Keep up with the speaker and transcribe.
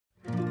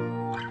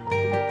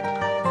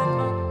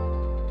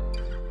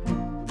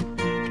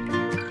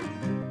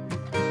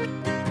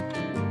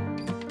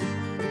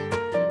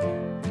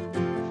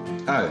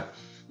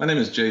My name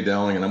is Jay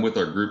Dowling, and I'm with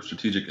our Group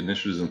Strategic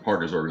Initiatives and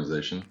Partners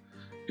organization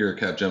here at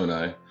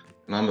Capgemini,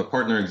 and I'm a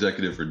partner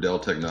executive for Dell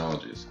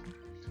Technologies.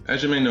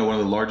 As you may know, one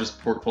of the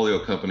largest portfolio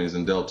companies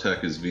in Dell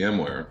Tech is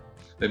VMware.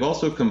 They've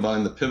also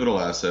combined the Pivotal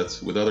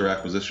assets with other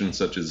acquisitions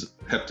such as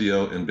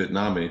Heptio and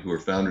Bitnami, who are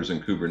founders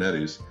in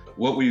Kubernetes.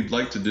 What we'd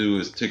like to do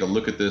is take a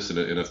look at this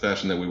in a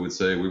fashion that we would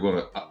say we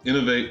want to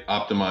innovate,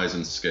 optimize,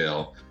 and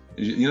scale.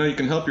 You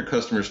can help your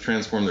customers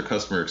transform their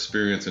customer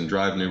experience and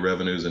drive new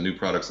revenues and new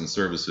products and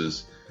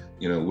services,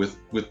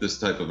 with this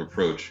type of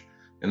approach.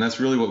 And that's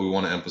really what we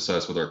want to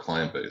emphasize with our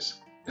client base.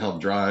 Help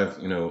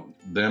drive,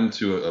 them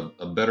to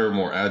a better,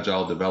 more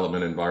agile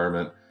development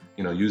environment,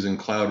 using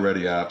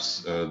cloud-ready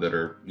apps that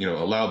are,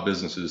 allow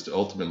businesses to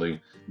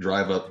ultimately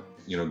drive up,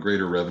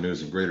 greater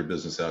revenues and greater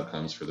business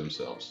outcomes for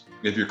themselves.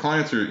 If your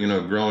clients are,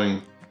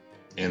 growing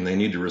and they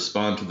need to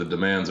respond to the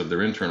demands of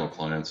their internal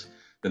clients,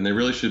 then they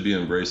really should be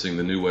embracing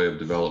the new way of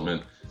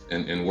development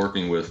and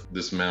working with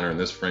this manner and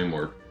this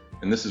framework.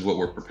 And this is what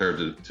we're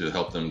prepared to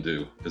help them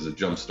do as a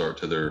jumpstart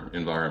to their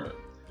environment.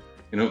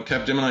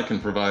 Capgemini can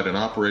provide an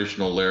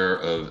operational layer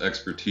of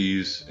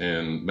expertise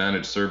and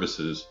managed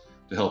services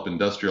to help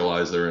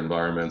industrialize their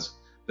environments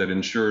that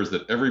ensures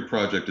that every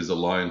project is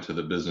aligned to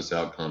the business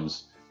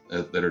outcomes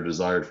that are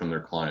desired from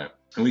their client.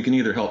 And we can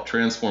either help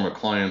transform a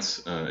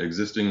client's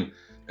existing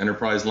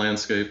enterprise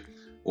landscape,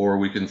 or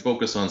we can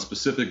focus on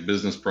specific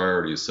business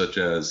priorities such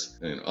as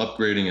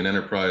upgrading an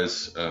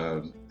enterprise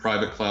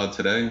private cloud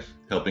today,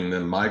 helping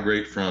them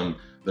migrate from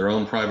their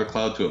own private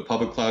cloud to a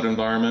public cloud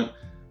environment.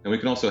 And we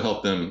can also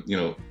help them,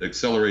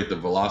 accelerate the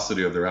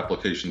velocity of their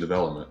application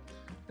development.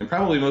 And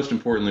probably most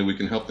importantly, we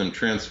can help them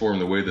transform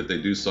the way that they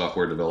do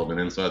software development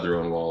inside their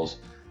own walls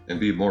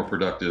and be more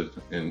productive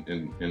and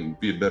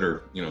be a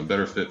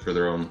better fit for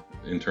their own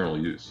internal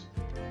use.